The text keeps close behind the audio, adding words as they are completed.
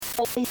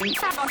Hidden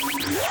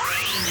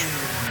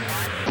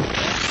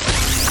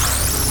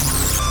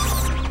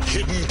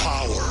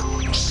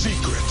power,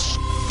 secrets,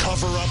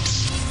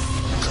 cover-ups,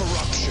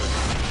 corruption.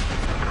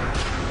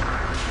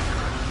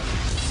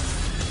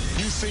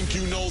 You think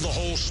you know the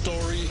whole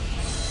story?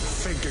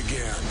 Think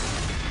again.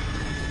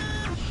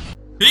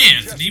 Hey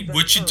Anthony,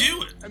 what you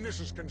doing?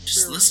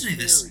 Just listening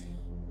to this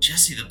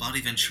Jesse the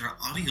Body Ventura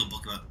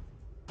audiobook about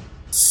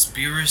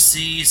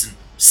conspiracies and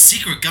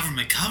secret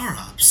government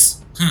cover-ups.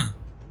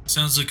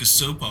 Sounds like a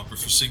soap opera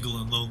for single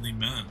and lonely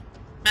men.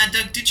 Mad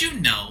Doug, did you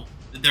know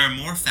that there are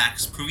more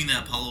facts proving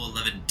that Apollo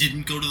 11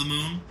 didn't go to the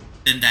moon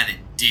than that it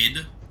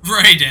did?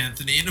 Right,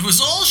 Anthony, and it was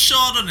all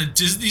shot on a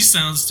Disney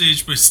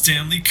soundstage by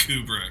Stanley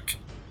Kubrick.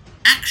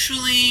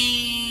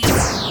 Actually...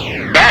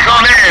 Back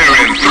on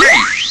air in 3,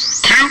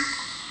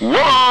 2, 1.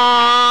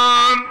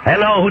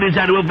 Hello, who is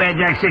that? Wolfman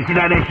Jack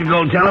 69 extra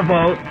gold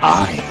telephone.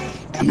 I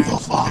am your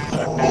father.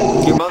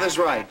 Your mother's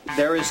right.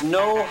 There is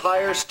no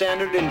higher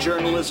standard in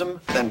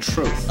journalism than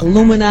truth.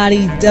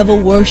 Illuminati,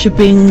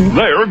 devil-worshipping.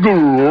 They're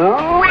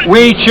good.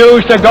 We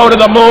choose to go to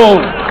the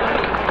moon.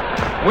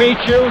 We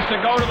choose to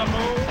go to the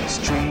moon.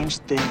 Strange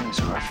things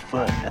are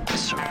afoot at the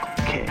Circle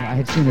K. I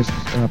had seen this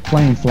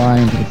plane fly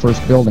into the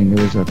first building.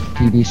 There was a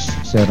TV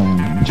set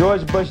on.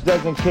 George Bush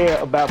doesn't care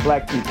about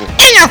black people.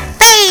 In your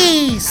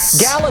face!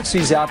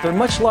 Galaxies out there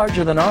much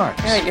larger than ours.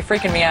 Yeah, you're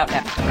freaking me out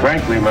now.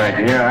 Frankly, my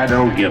dear, I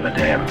don't give a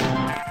damn.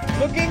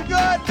 Looking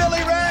good,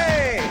 Billy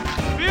Ray!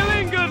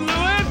 Feeling good,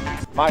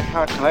 Lewis? My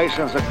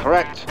calculations are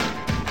correct.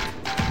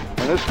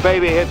 When this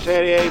baby hits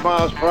 88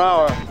 miles per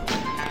hour,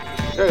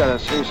 you're gonna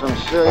see some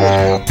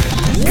serious...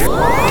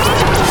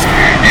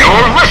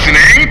 You're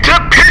listening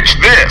to Pitch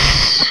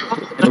This.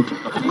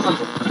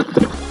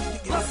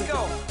 Let's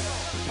go!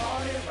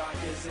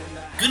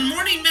 Good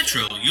morning,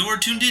 Metro. You're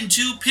tuned in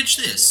to Pitch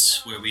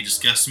This, where we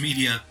discuss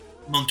media,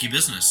 monkey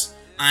business.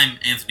 I'm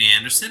Anthony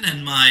Anderson,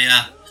 and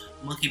my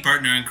monkey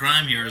partner in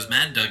crime here is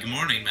Mad Doug. Good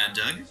morning, Mad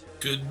Doug.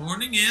 Good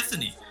morning,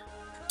 Anthony.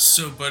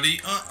 So,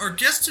 buddy, our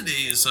guest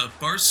today is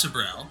Bart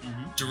Sibrel,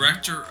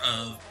 director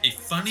of A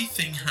Funny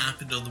Thing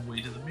Happened on the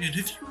Way to the Moon. Have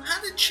you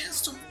had a chance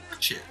to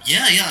watch it?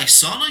 Yeah, I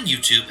saw it on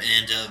YouTube,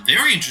 and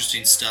very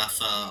interesting stuff.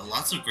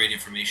 Lots of great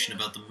information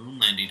about the moon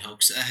landing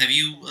hoax. Have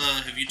you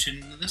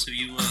tuned into this? Have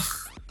you?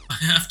 I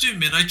have to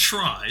admit, I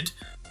tried,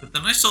 but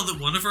then I saw that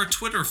one of our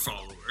Twitter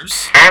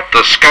followers At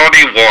the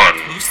Scotty 1.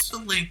 posted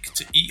a link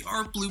to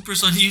ER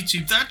bloopers on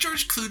YouTube. That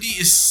George Clooney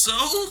is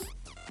so...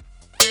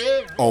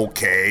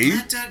 Okay.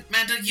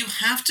 Mad Doug, you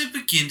have to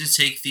begin to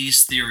take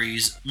these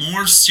theories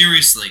more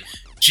seriously.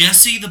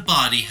 Jesse the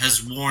Body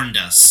has warned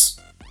us.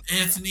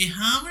 Anthony,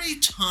 how many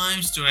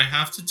times do I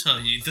have to tell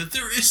you that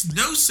there is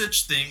no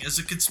such thing as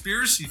a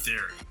conspiracy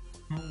theory?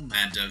 Oh,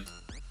 Mad Doug.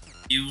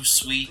 You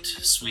sweet,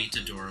 sweet,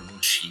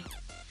 adorable sheep.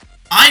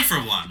 I, for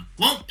one,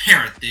 won't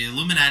parrot the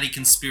Illuminati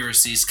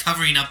conspiracies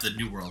covering up the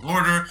New World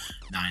Order,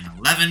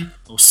 9/11,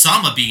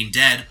 Osama being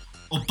dead,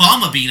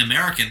 Obama being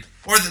American,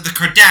 or that the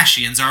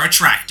Kardashians are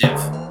attractive.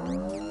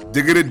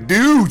 Diggity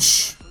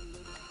douche.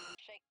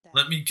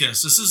 Let me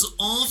guess, this is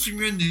all from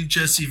your new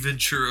Jesse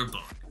Ventura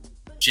book.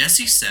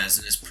 Jesse says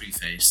in his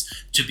preface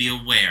to be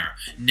aware,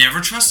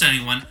 never trust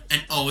anyone,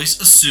 and always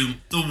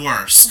assume the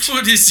worst.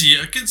 What is he,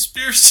 a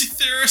conspiracy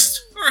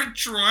theorist or a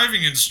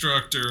driving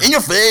instructor? In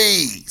your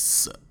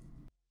face.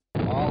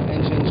 All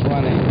engines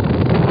running.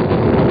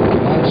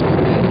 Launch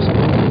commenced.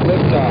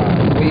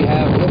 Liftoff. We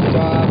have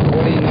liftoff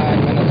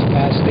 49 minutes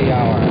past the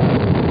hour.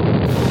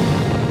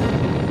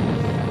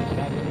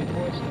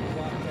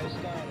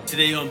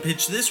 Today on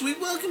Pitch This, we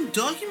welcome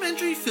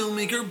documentary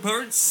filmmaker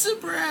Bart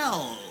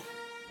Sibrel.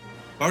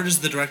 Bart is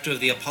the director of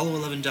the Apollo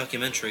 11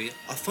 documentary,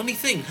 A Funny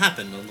Thing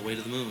Happened on the Way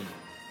to the Moon.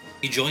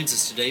 He joins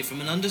us today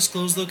from an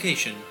undisclosed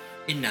location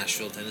in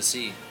Nashville,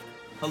 Tennessee.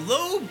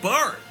 Hello,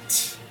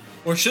 Bart!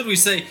 Or should we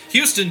say,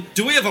 Houston,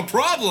 do we have a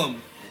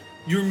problem?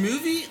 Your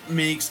movie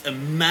makes a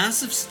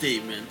massive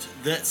statement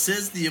that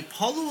says the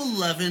Apollo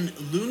 11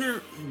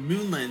 lunar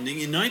moon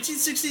landing in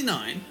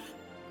 1969,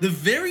 the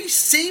very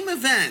same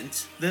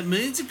event that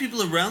millions of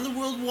people around the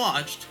world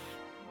watched,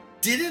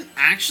 didn't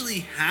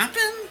actually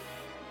happen?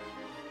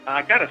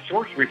 I got a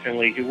source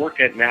recently who worked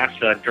at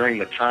NASA during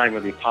the time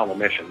of the Apollo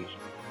missions,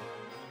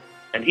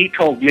 and he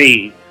told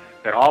me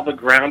that all the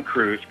ground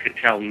crews could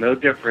tell no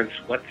difference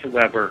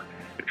whatsoever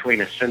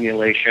between a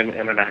simulation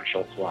and an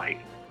actual flight.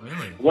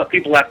 Really? What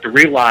people have to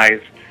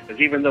realize is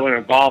even though it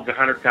involved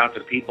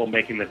 100,000 people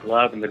making the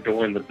glove and the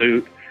door and the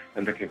boot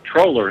and the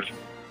controllers,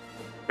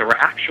 there were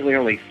actually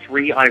only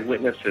 3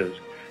 eyewitnesses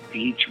to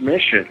each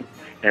mission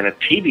and a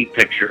TV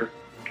picture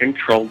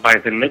controlled by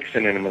the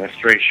Nixon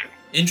administration.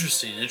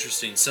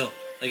 Interesting. So,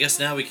 I guess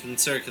now we can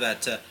consider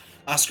that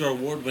Oscar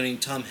award-winning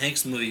Tom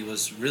Hanks movie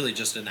was really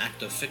just an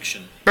act of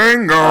fiction.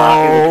 Bingo! It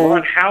was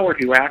Ron Howard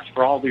who asked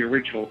for all the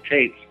original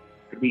tapes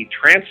to be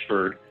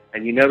transferred,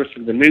 and you noticed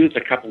in the news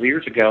a couple of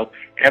years ago,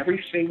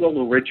 every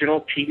single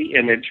original TV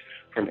image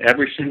from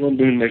every single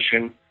moon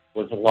mission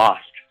was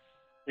lost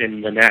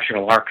in the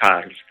National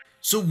Archives.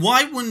 So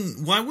why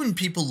wouldn't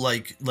people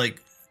like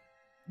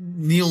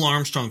Neil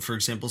Armstrong, for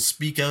example,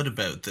 speak out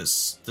about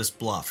this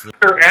bluff?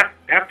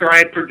 After I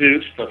had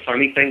produced The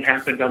Funny Thing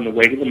Happened on the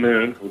Way to the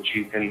Moon, which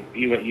you can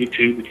view at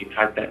YouTube if you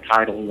type that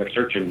title in the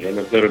search engine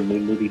or go to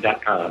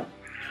moonmovie.com,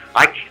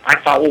 I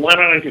thought, well, why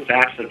don't I just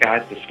ask the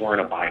guys to swear in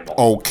a Bible?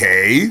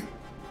 Okay.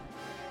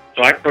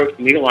 So I approached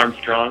Neil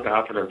Armstrong,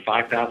 offered him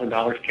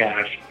 $5,000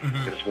 cash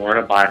to swear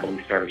in a Bible.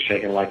 He started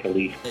shaking like a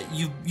leaf.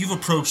 You've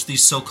approached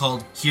these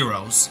so-called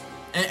heroes,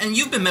 and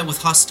you've been met with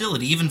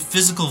hostility, even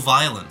physical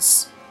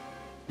violence.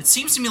 It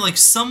seems to me like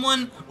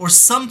someone or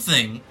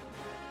something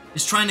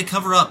is trying to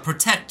cover up,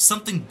 protect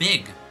something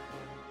big.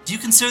 Do you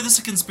consider this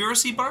a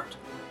conspiracy, Bart?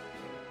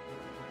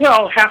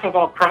 Well, half of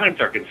all crimes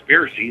are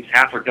conspiracies.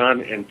 Half are done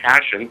in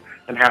passion,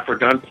 and half are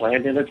done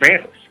planned in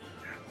advance.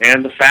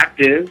 And the fact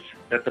is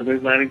that the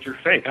moon landings are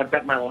fake. I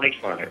bet my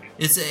life on it.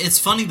 It's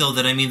funny, though,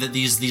 that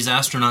these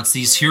astronauts,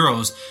 these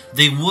heroes,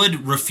 they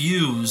would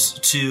refuse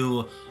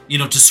to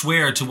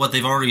swear to what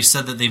they've already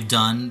said that they've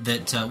done,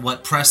 that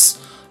what press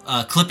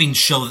clippings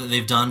show that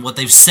they've done, what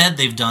they've said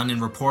they've done in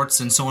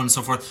reports, and so on and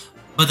so forth.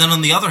 But then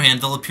on the other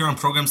hand, they'll appear on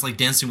programs like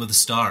Dancing with the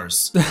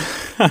Stars.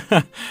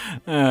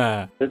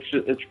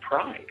 It's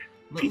pride.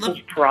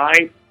 People's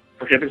pride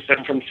prohibits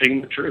them from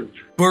seeing the truth.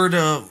 Bert,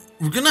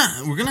 we're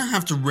gonna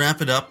have to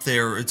wrap it up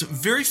there. It's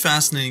very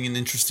fascinating and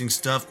interesting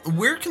stuff.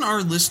 Where can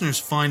our listeners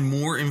find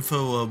more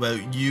info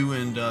about you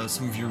and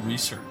some of your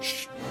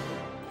research?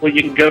 Well,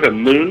 you can go to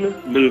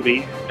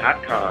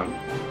moonmovie.com.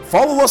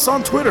 Follow us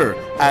on Twitter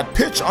at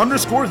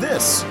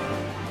pitch_this.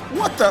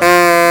 What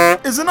the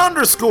is an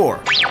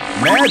underscore?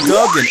 Mad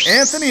Doug and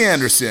Anthony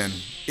Anderson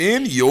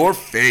in your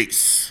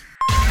face.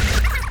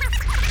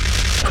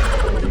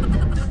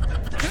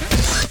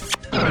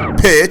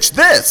 Pitch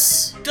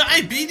this.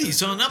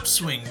 Diabetes on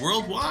upswing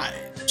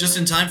worldwide. Just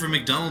in time for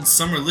McDonald's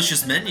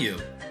Summerlicious menu.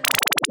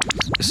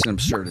 This is an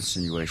absurd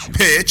insinuation.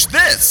 Pitch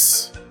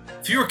this.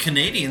 Fewer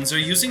Canadians are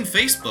using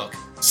Facebook.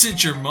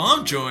 Since your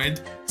mom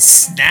joined,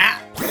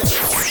 snap.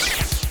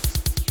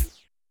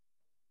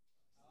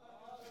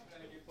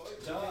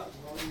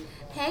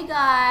 Hey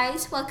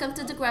guys, welcome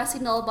to the Grassy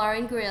Knoll Bar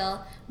and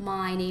Grill.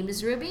 My name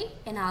is Ruby,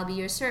 and I'll be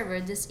your server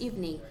this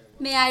evening.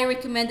 May I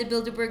recommend a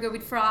Build-A-Burger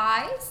with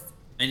fries?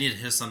 I need to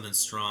hit something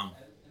strong.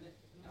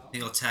 I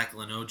think I'll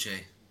tackle an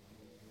OJ.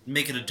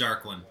 Make it a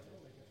dark one.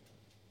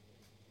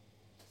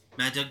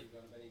 Mad Doug,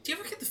 do you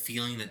ever get the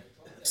feeling that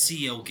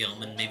CEO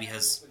Gilman maybe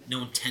has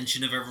no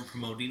intention of ever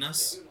promoting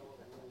us?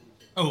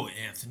 Oh,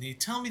 Anthony,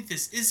 tell me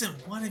this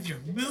isn't one of your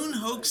moon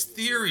hoax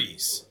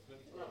theories.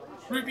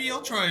 Ruby,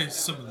 I'll try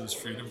some of those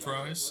freedom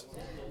fries.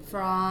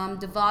 From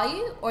the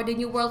Value or the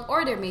New World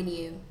Order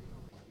menu?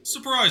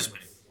 Surprise me.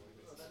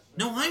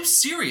 No, I'm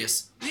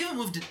serious. We haven't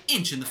moved an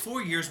inch in the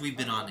 4 years we've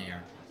been on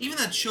air. Even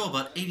that show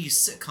about 80s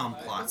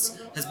sitcom plots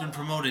has been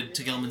promoted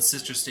to Gilman's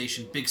sister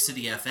station, Big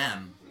City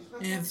FM.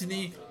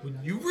 Anthony, when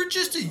you were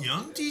just a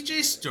young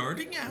DJ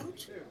starting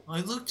out,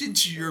 I looked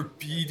into your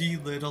beady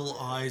little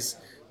eyes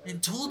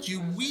and told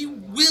you we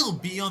will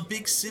be on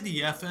Big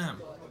City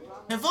FM.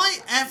 Have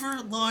I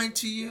ever lied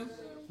to you?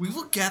 We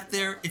will get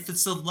there if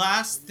it's the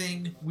last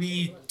thing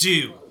we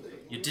do.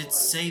 You did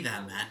say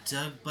that, Mad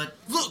Doug, but...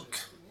 Look!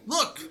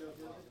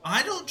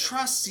 I don't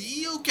trust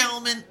CEO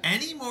Gelman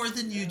any more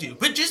than you do.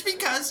 But just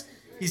because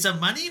he's a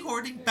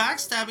money-hoarding,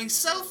 backstabbing,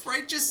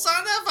 self-righteous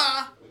son of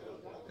a...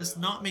 does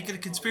not make it a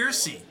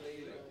conspiracy.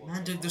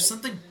 Mad Doug, there's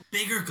something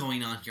bigger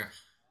going on here.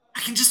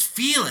 I can just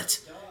feel it.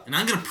 And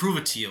I'm gonna prove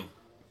it to you.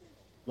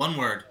 One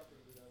word.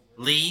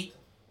 Lee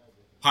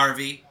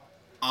Harvey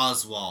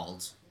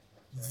Oswald.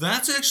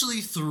 That's actually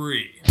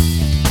 3.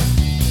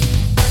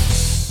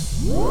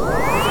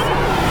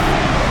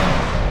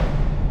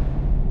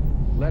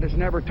 Let us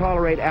never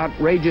tolerate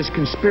outrageous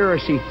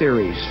conspiracy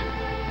theories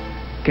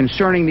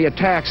concerning the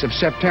attacks of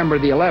September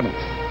the 11th.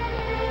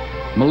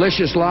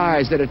 Malicious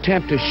lies that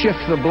attempt to shift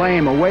the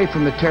blame away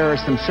from the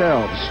terrorists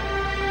themselves,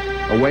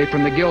 away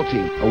from the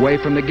guilty, away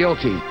from the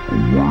guilty, away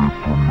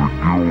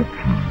from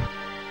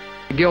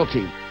the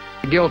guilty,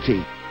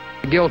 guilty,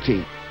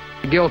 guilty,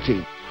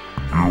 guilty.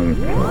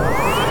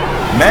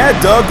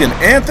 Mad Doug and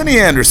Anthony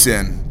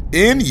Anderson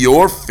in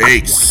your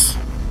face.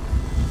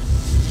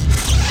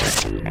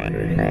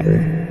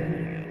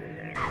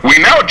 We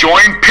now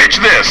join Pitch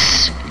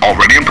This,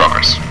 already in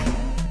progress.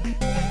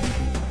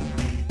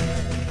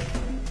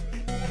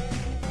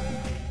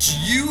 Do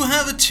you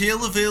have a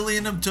tale of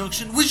alien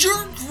abduction? Was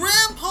your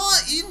grandpa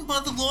eaten by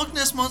the Loch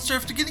Ness Monster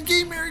after getting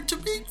gay married to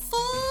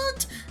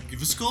Bigfoot?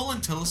 Give us a call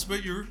and tell us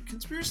about your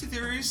conspiracy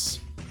theories.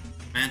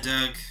 Mad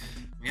Doug,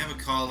 we have a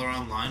caller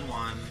on line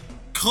 1.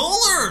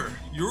 Caller!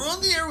 You're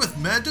on the air with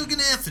Mad Doug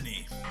and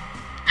Anthony.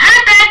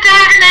 Hi, Mad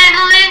Doug and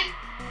Anthony.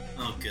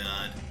 Oh,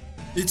 God.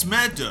 It's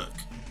Mad Doug.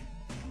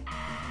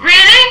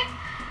 Really?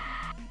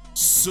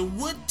 So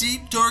what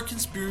deep, dark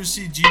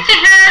conspiracy do you... To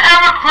hear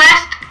a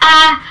request,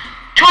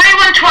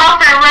 2112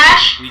 by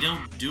Rush? We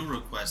don't do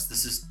requests.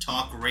 This is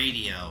talk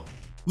radio.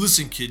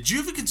 Listen, kid, do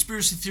you have a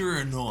conspiracy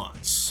theory or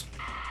not?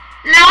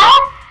 No?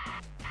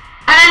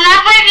 But I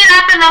love waking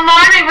up in the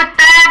morning with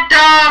Bad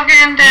Dog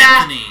and,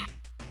 Anthony.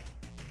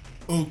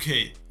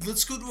 Okay,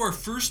 Let's go to our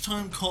first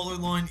time caller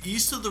line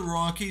east of the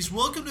Rockies.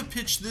 Welcome to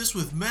Pitch This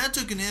with Mad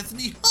Dog and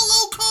Anthony.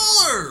 Hello,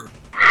 caller!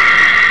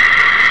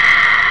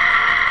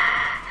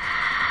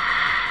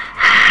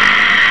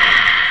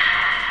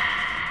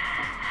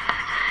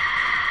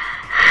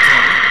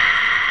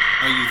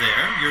 Are you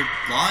there? You're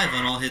live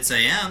on All Hits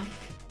AM.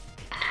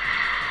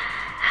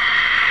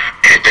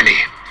 Anthony,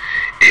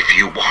 if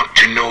you want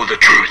to know the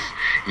truth,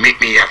 meet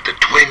me at the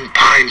Twin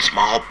Pines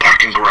Mall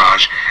parking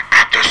garage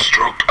at the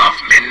stroke of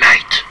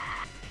midnight.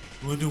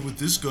 I know what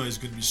this guy's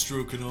gonna be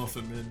stroking off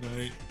at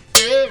midnight.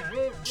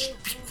 Shh,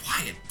 be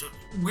quiet.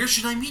 Where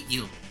should I meet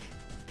you?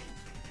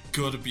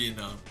 Gotta be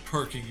in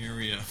parking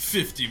area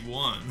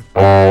 51.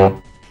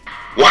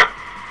 What?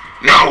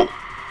 No!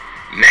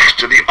 Next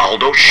to the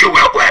Aldo Shoe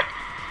Outlet.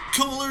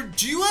 Caller,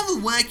 do you have a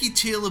wacky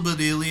tale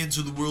about aliens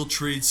or the World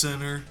Trade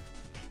Center?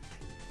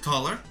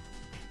 Caller?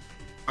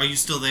 Are you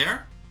still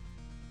there?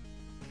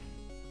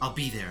 I'll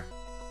be there.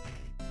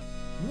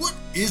 What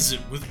is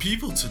it with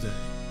people today?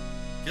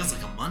 Feels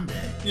like a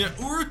Monday. Yeah,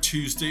 or a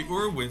Tuesday,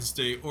 or a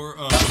Wednesday, or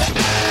a...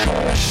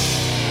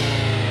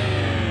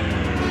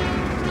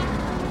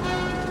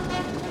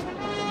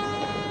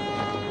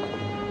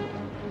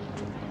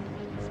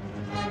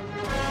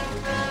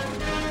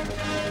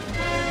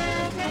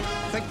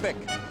 Think big.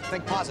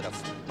 Think positive.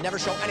 Never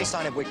show any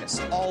sign of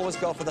weakness. Always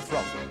go for the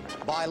throat.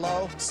 Buy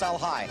low, sell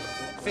high.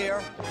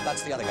 Fear,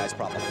 that's the other guy's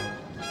problem.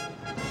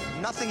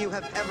 Nothing you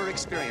have ever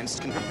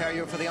experienced can prepare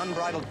you for the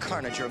unbridled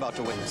carnage you're about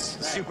to witness.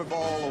 The Super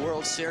Bowl, the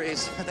World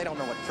Series, they don't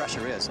know what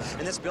pressure is.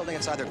 In this building,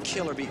 it's either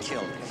kill or be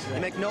killed. You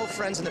make no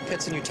friends in the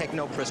pits and you take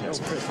no prisoners.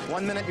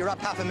 1 minute, you're up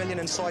 $500,000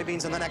 in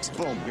soybeans, and the next,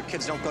 boom, your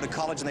kids don't go to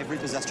college and they've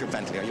repossessed your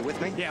Bentley. Are you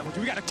with me? Yeah, but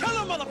we gotta kill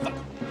him,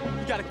 motherfucker!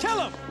 We gotta kill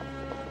him!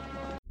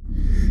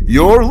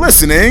 You're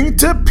listening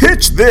to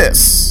Pitch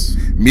This,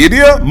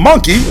 Media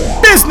Monkey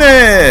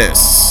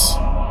Business.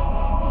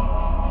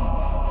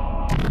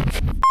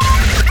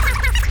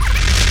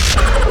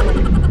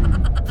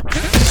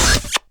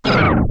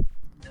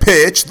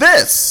 Pitch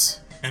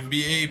This.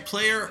 NBA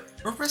player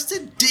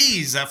arrested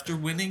days after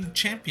winning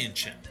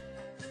championship.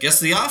 Guess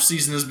the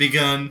off-season has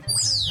begun.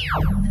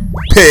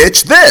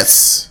 Pitch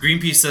This.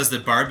 Greenpeace says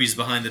that Barbie's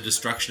behind the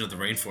destruction of the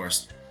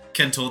rainforest.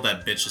 Ken told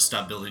that bitch to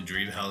stop building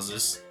dream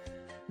houses.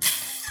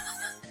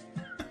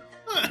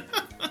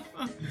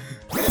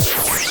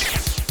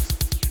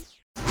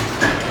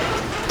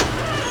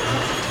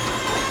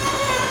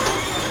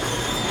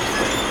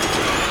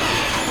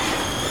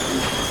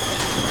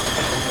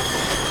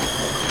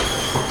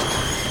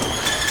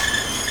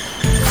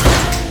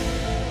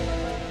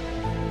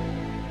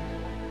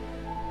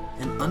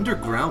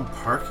 Underground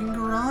parking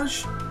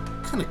garage?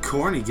 Kinda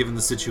corny given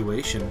the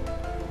situation.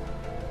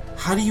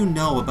 How do you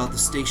know about the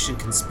station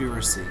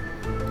conspiracy?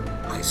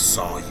 I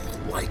saw you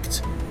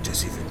liked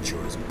Jesse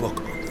Ventura's book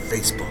on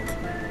Facebook.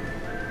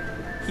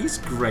 He's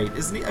great,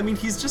 isn't he? I mean,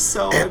 he's just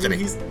so...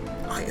 Anthony,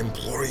 I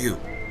implore you,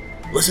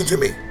 listen to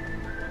me.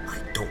 I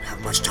don't have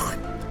much time.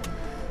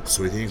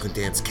 So You Can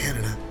Dance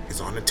Canada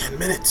is on in 10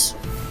 minutes.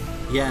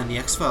 Yeah, and the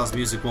X-Files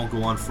music won't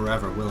go on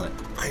forever, will it?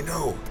 I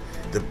know.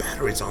 The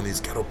batteries on these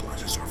ghetto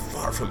blasters are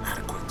far from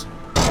adequate.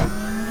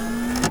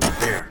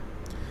 There.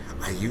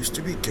 I used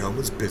to be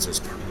Gelman's business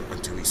partner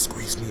until he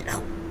squeezed me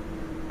out.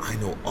 I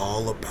know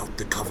all about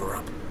the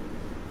cover-up.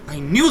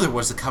 I knew there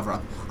was a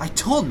cover-up. I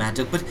told Mad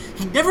Dog, but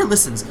he never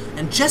listens.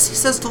 And Jesse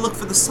says to look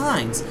for the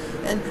signs.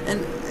 And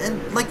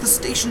like the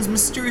station's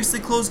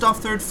mysteriously closed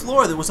off third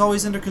floor that was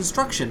always under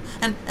construction.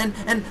 And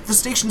the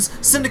station's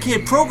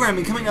syndicated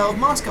programming coming out of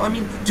Moscow. I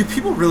mean, do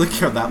people really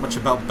care that much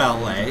about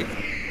ballet?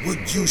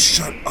 Would you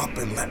shut up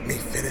and let me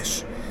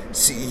finish?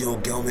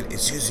 CEO Gelman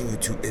is using you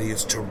two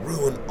idiots to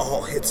ruin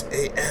All Hits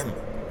AM.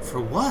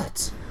 For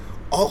what?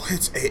 All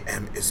Hits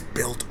AM is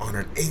built on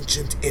an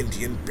ancient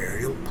Indian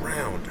burial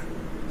ground.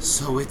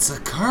 So it's a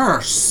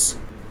curse.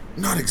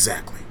 Not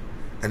exactly.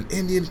 An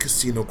Indian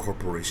casino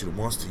corporation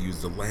wants to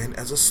use the land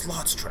as a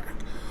slots track.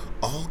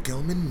 All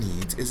Gelman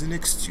needs is an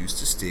excuse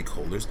to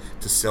stakeholders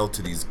to sell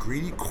to these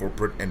greedy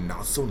corporate and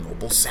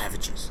not-so-noble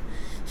savages.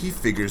 He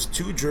figures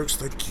two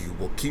jerks like you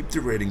will keep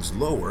the ratings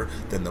lower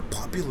than the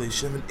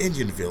population of an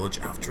Indian village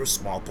after a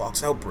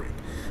smallpox outbreak.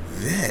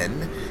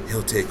 Then,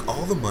 he'll take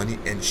all the money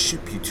and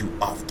ship you two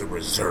off the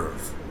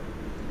reserve.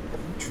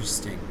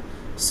 Interesting.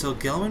 So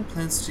Gelman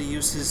plans to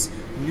use his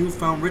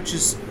newfound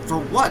riches for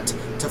what?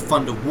 To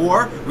fund a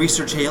war,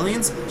 research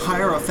aliens,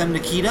 hire a Femme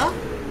Nikita?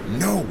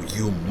 No,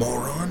 you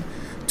moron!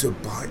 To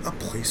buy a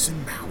place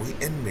in Maui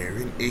and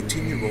marry an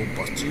 18-year-old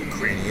busted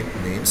Ukrainian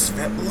named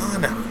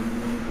Svetlana.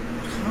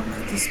 How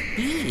could this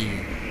be?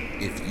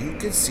 If you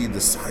could see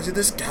the size of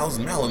this gal's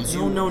melons,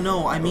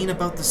 No, I mean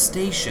about the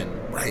station.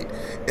 Right.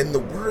 In the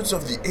words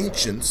of the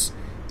ancients,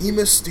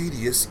 Emus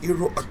stadius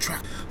ero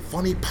attract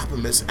funny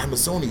papamus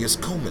amazonius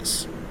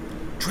comus.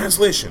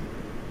 Translation: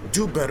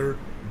 do better,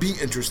 be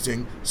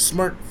interesting,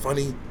 smart,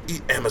 funny,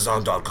 eat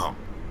Amazon.com.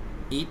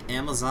 Eat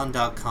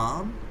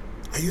Amazon.com?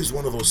 I use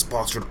one of those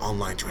sponsored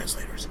online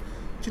translators.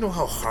 Do you know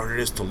how hard it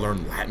is to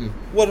learn Latin?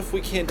 What if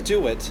we can't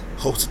do it?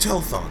 Host a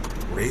telethon,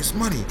 raise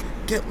money,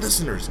 get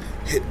listeners,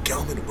 hit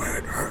Gelman where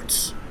it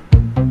hurts.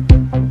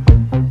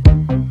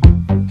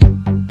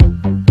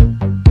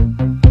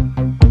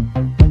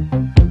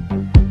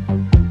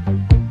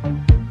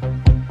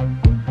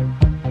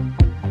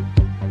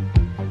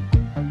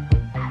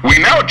 We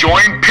now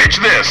join Pitch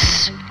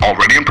This,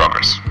 already in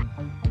progress.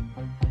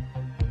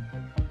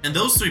 And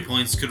those 3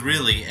 points could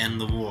really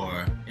end the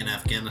war in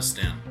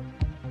Afghanistan.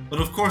 But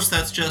of course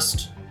that's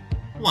just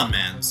one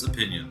man's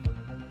opinion.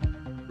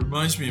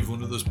 Reminds me of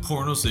one of those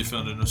pornos they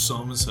found in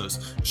Osama's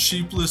house.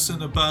 Sheepless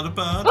and about.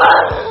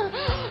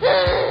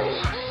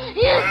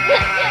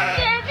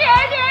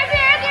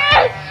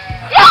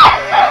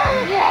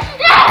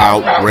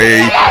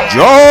 Outrageous!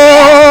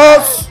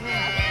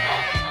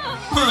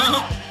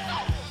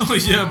 Oh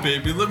yeah,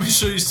 baby, let me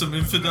show you some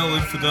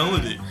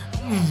infidelity.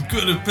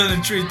 Gonna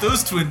penetrate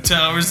those twin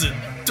towers and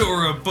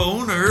Dora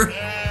Boner.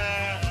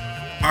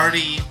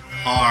 Party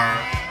R.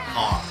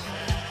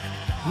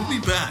 We'll be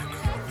back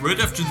right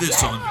after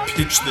this on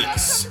Pitch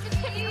This.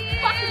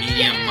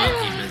 Medium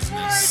monkey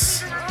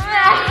business.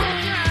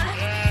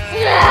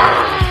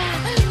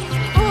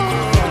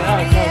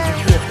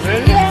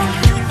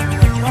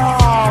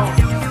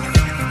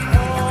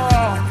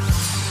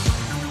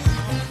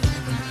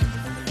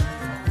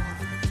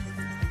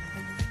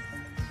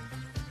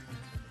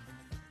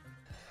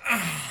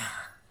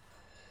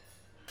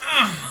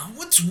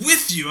 What's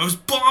with you? I was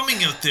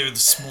bombing out there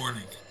this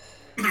morning.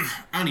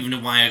 I don't even know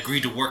why I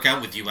agreed to work out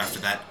with you after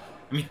that.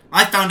 I mean,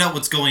 I found out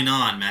what's going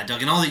on, Mad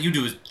Dog, and all that you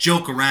do is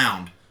joke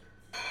around.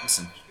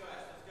 Listen.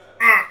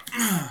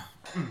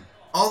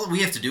 All that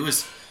we have to do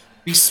is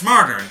be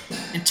smarter and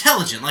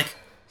intelligent, like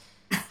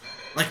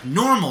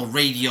normal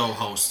radio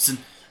hosts,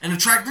 and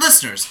attract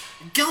listeners.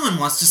 Gelman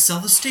wants to sell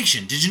the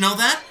station. Did you know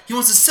that? He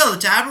wants to sell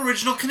it to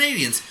Aboriginal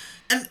Canadians,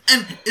 and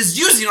is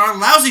using our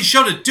lousy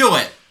show to do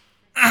it.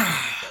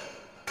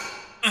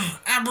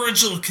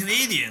 Aboriginal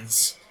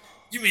Canadians?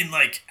 You mean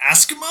like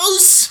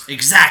Eskimos?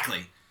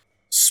 Exactly.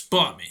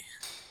 Spot me.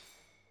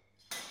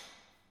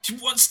 He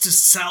wants to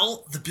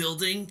sell the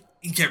building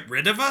and get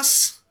rid of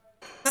us?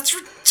 That's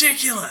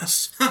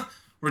ridiculous.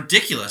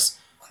 Ridiculous?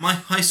 My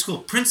high school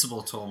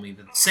principal told me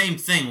the same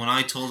thing when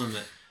I told him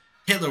that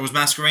Hitler was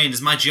masquerading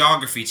as my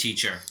geography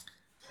teacher.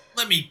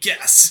 Let me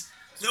guess.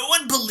 No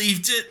one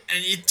believed it,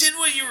 and you did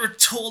what you were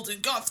told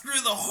and got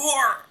through the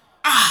horror.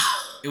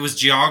 It was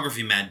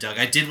geography, Mad Doug.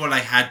 I did what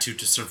I had to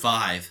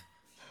survive.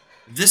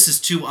 This is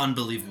too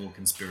unbelievable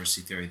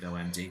conspiracy theory, though,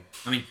 MD.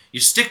 I mean, you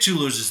stick 2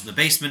 losers in the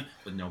basement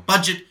with no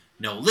budget,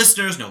 no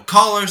listeners, no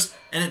callers,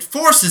 and it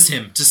forces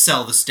him to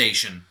sell the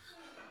station.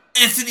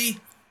 Anthony,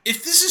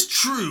 if this is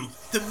true,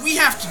 then we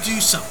have to do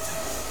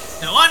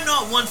something. Now, I'm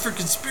not one for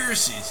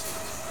conspiracies,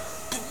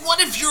 but what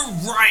if you're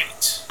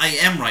right? I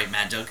am right,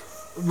 Mad Doug.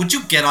 Would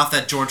you get off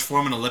that George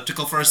Foreman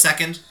elliptical for a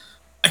second?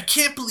 I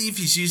can't believe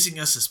he's using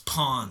us as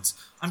pawns.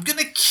 I'm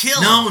gonna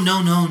kill him.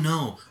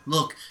 No.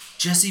 Look,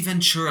 Jesse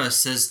Ventura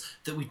says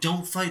that we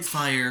don't fight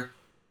fire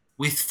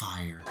with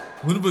fire.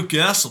 What about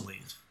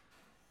gasoline?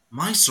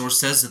 My source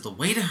says that the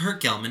way to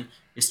hurt Gelman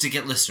is to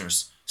get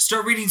listeners.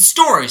 Start reading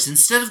stories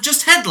instead of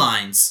just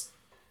headlines.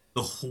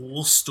 The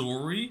whole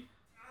story?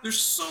 They're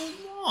so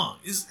long.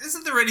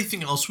 Isn't there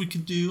anything else we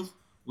can do?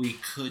 We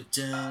could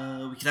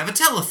have a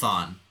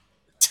telethon.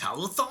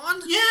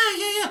 Telethon?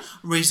 Yeah.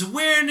 Raise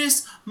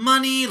awareness,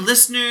 money,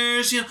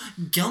 listeners.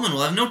 Gelman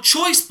will have no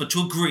choice but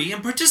to agree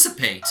and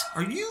participate.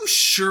 Are you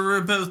sure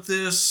about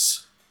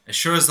this? As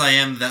sure as I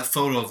am that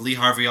photo of Lee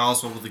Harvey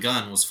Oswald with a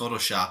gun was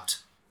photoshopped.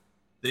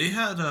 They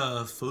had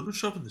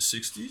Photoshop in the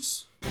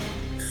 60s?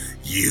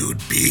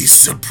 You'd be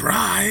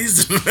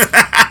surprised.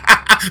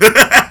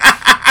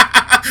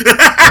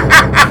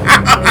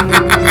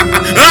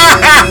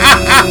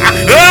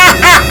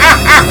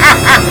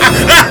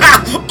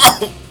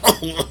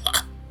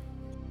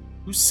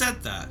 Who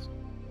said that?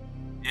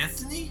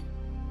 Anthony?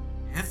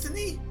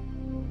 Anthony?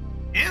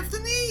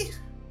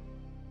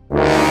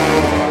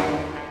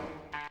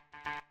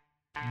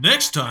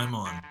 Next time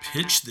on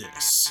Pitch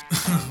This.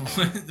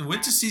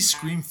 Went to see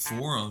Scream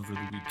 4 over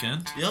the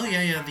weekend. Oh,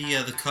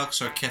 yeah. The Cox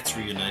Arquettes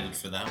reunited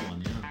for that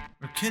one, yeah.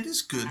 Arquette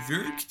is good,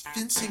 very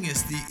convincing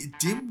as the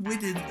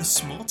dim-witted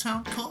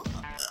small-town cop.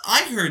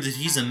 I heard that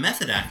he's a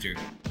method actor.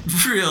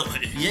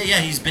 Really?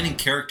 Yeah, he's been in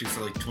character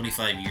for like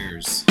 25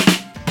 years.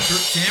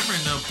 Kirk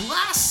Cameron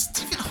blasts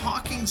Stephen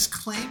Hawking's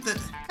claim that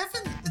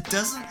heaven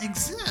doesn't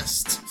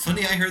exist.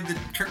 Funny, I heard that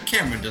Kirk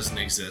Cameron doesn't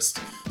exist.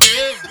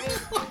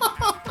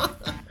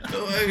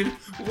 I mean,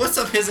 what's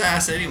up his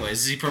ass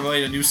anyways? Is he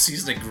promoting a new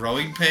season of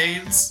Growing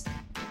Pains?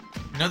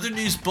 In other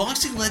news,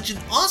 boxing legend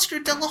Oscar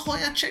De La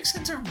Hoya checks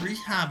into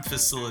rehab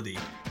facility.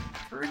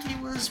 Heard he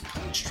was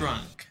punch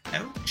drunk.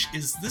 Ouch,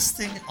 is this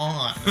thing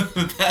on?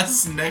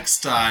 That's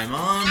next time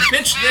on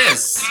Pitch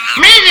This.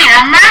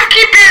 Media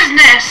Monkey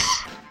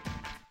Business.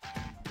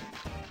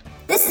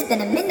 This has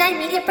been a Midnight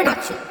Media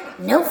production.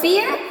 No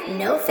fear,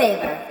 no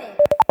favor.